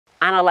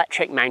An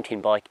electric mountain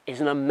bike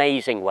is an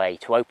amazing way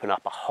to open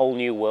up a whole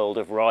new world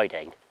of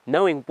riding.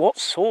 Knowing what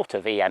sort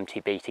of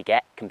eMTB to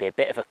get can be a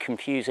bit of a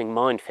confusing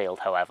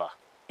minefield, however.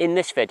 In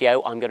this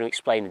video, I'm going to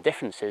explain the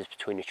differences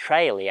between a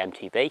trail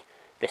eMTB,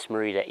 this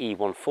Merida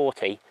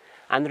e-ONE-FORTY,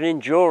 and an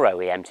enduro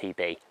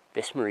eMTB,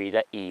 this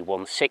Merida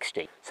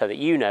e-ONE-SIXTY, so that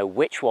you know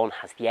which one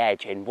has the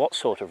edge in what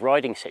sort of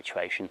riding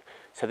situation,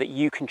 so that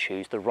you can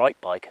choose the right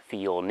bike for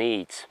your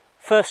needs.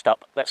 First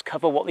up, let's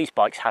cover what these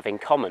bikes have in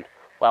common.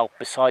 Well,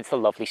 besides the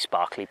lovely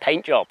sparkly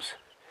paint jobs.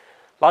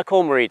 Like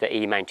all Merida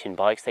e-mountain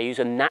bikes, they use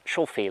a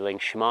natural feeling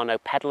Shimano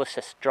pedal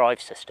assist drive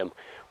system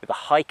with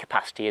a high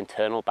capacity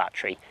internal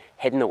battery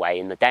hidden away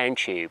in the down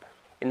tube.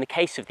 In the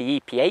case of the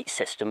EP8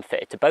 system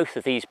fitted to both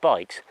of these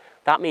bikes,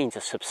 that means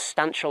a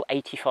substantial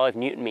 85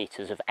 Newton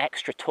meters of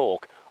extra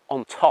torque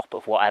on top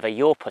of whatever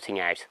you're putting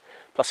out,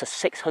 plus a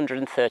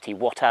 630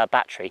 watt-hour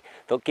battery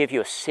that'll give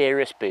you a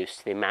serious boost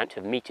to the amount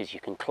of meters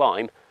you can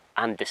climb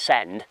and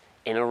descend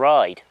in a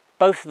ride.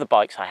 Both of the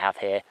bikes I have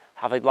here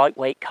have a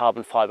lightweight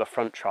carbon fibre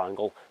front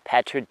triangle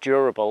paired to a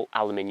durable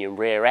aluminium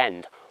rear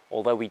end,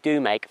 although we do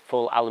make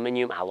full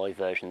aluminium alloy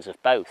versions of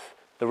both.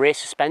 The rear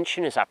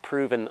suspension is our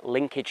proven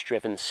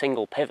linkage-driven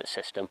single pivot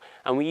system,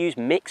 and we use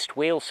mixed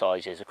wheel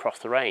sizes across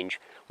the range,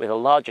 with a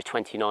larger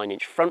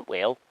 29-inch front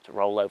wheel to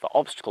roll over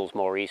obstacles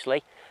more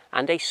easily,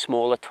 and a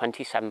smaller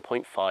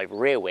 27.5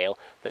 rear wheel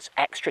that's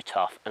extra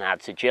tough and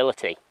adds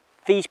agility.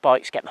 These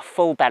bikes get the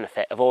full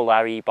benefit of all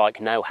our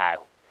e-bike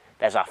know-how.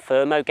 There's our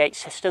thermogate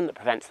system that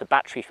prevents the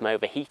battery from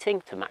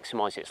overheating to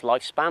maximise its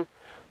lifespan,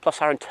 plus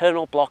our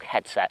internal block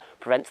headset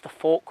prevents the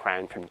fork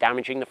crown from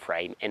damaging the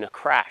frame in a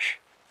crash.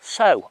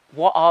 So,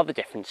 what are the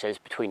differences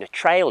between a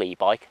trail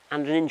e-bike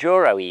and an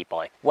enduro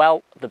e-bike?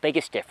 Well, the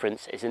biggest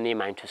difference is in the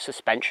amount of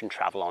suspension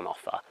travel on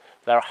offer.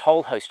 There are a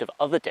whole host of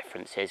other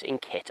differences in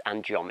kit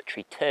and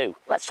geometry too.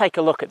 Let's take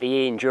a look at the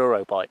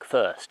e-enduro bike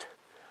first.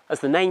 As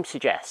the name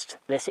suggests,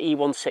 this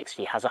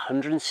e-ONE-SIXTY has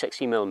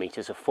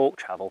 160mm of fork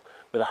travel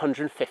with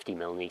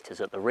 150mm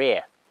at the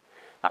rear.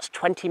 That's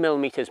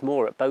 20mm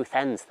more at both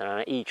ends than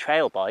our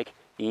e-trail bike,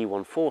 the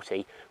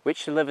e-ONE-FORTY,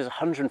 which delivers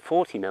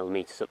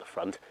 140mm at the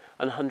front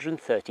and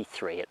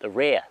 133 at the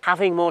rear.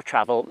 Having more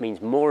travel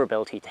means more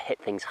ability to hit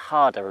things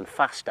harder and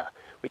faster,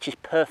 which is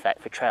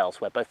perfect for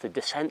trails where both the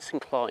descents and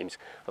climbs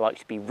are likely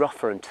to be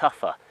rougher and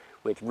tougher,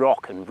 with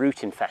rock and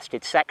root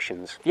infested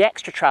sections. The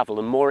extra travel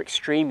and more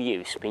extreme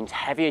use means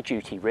heavier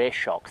duty rear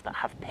shocks that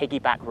have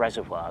piggyback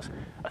reservoirs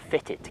are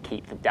fitted to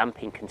keep the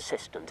damping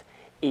consistent,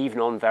 even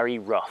on very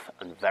rough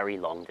and very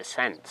long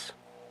descents.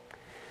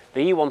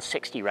 The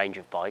e-ONE-SIXTY range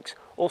of bikes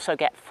also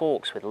get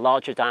forks with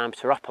larger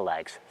diameter upper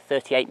legs,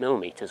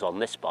 38mm on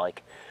this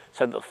bike,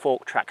 so that the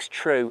fork tracks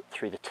true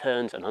through the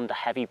turns and under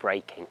heavy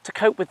braking. To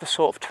cope with the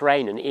sort of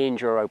terrain an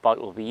e-enduro bike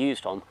will be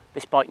used on,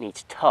 this bike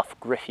needs tough,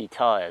 grippy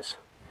tyres.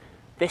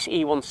 This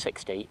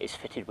e-ONE-SIXTY is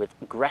fitted with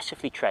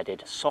aggressively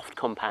treaded soft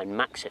compound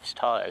Maxxis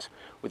tyres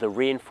with a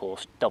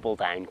reinforced double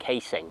down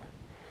casing.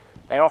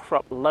 They offer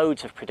up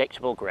loads of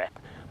predictable grip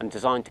and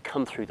designed to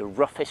come through the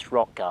roughest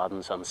rock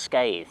gardens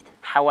unscathed.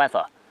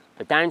 However,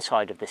 the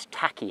downside of this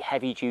tacky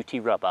heavy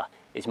duty rubber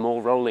is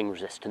more rolling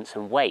resistance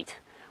and weight,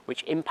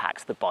 which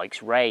impacts the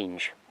bike's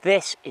range.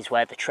 This is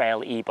where the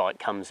trail e-bike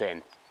comes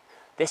in.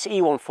 This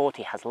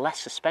e-ONE-FORTY has less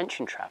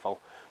suspension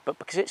travel, but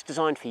because it's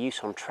designed for use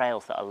on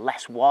trails that are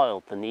less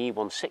wild than the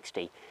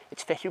e-ONE-SIXTY,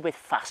 it's fitted with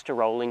faster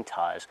rolling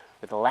tyres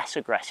with less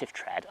aggressive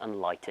tread and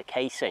lighter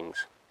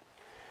casings.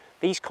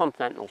 These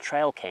Continental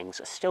Trail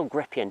Kings are still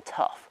grippy and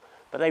tough,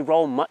 but they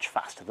roll much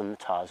faster than the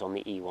tyres on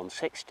the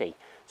e-ONE-SIXTY,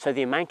 so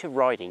the amount of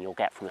riding you'll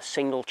get from a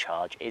single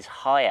charge is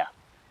higher.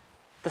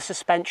 The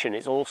suspension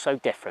is also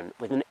different,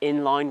 with an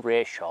inline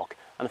rear shock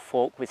and a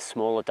fork with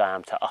smaller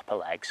diameter upper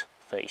legs,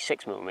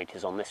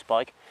 36mm on this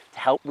bike, to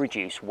help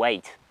reduce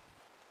weight.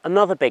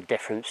 Another big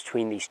difference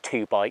between these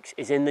two bikes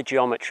is in the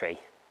geometry.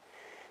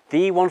 The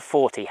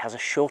e-ONE-FORTY has a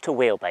shorter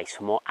wheelbase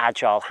for more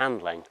agile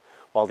handling,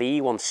 while the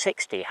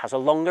e-ONE-SIXTY has a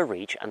longer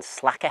reach and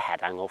slacker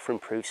head angle for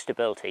improved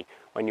stability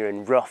when you're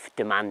in rough,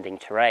 demanding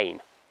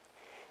terrain.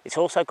 It's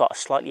also got a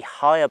slightly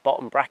higher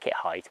bottom bracket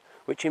height,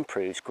 which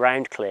improves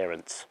ground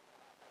clearance.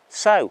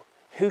 So,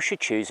 who should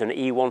choose an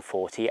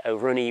e-ONE-FORTY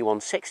over an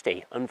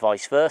e-ONE-SIXTY and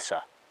vice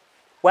versa?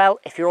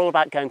 Well, if you're all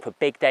about going for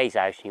big days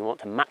out and you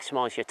want to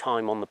maximise your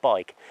time on the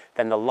bike,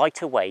 then the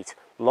lighter weight,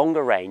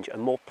 longer range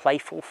and more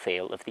playful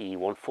feel of the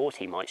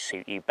e-ONE-FORTY might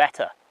suit you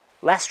better.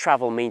 Less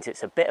travel means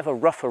it's a bit of a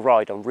rougher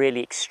ride on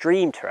really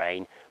extreme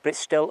terrain, but it's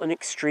still an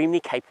extremely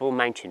capable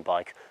mountain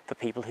bike for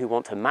people who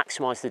want to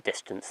maximise the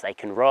distance they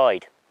can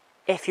ride.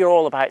 If you're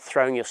all about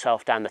throwing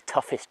yourself down the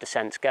toughest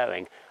descents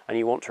going and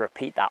you want to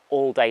repeat that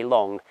all day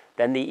long,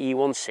 then the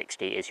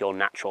e-ONE-SIXTY is your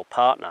natural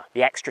partner.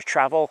 The extra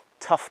travel,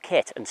 tough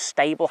kit and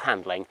stable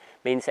handling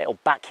means that it'll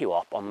back you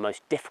up on the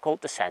most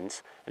difficult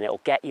descents and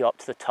it'll get you up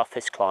to the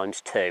toughest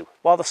climbs too.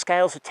 While the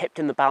scales are tipped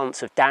in the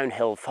balance of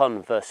downhill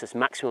fun versus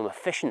maximum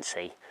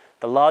efficiency,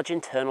 the large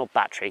internal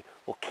battery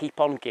will keep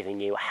on giving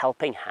you a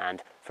helping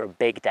hand for a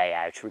big day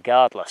out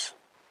regardless.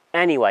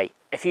 Anyway,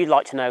 If you'd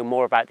like to know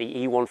more about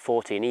the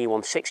e-ONE-FORTY and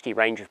e-ONE-SIXTY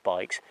range of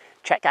bikes,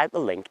 check out the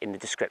link in the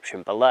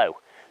description below.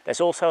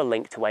 There's also a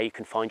link to where you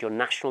can find your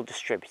national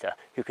distributor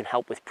who can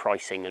help with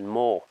pricing and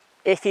more.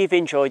 If you've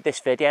enjoyed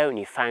this video and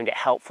you found it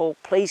helpful,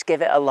 please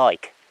give it a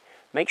like.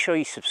 Make sure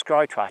you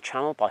subscribe to our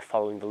channel by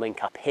following the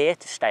link up here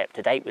to stay up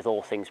to date with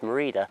all things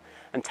Merida,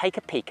 and take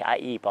a peek at our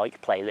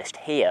e-bike playlist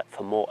here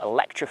for more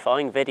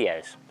electrifying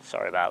videos.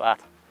 Sorry about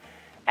that.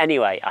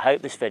 Anyway, I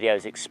hope this video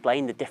has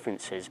explained the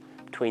differences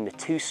between the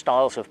two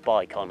styles of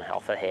bike on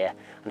offer here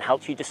and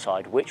helped you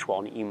decide which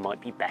one you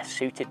might be best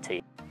suited to.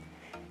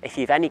 If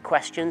you've any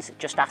questions,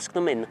 just ask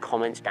them in the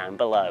comments down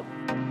below.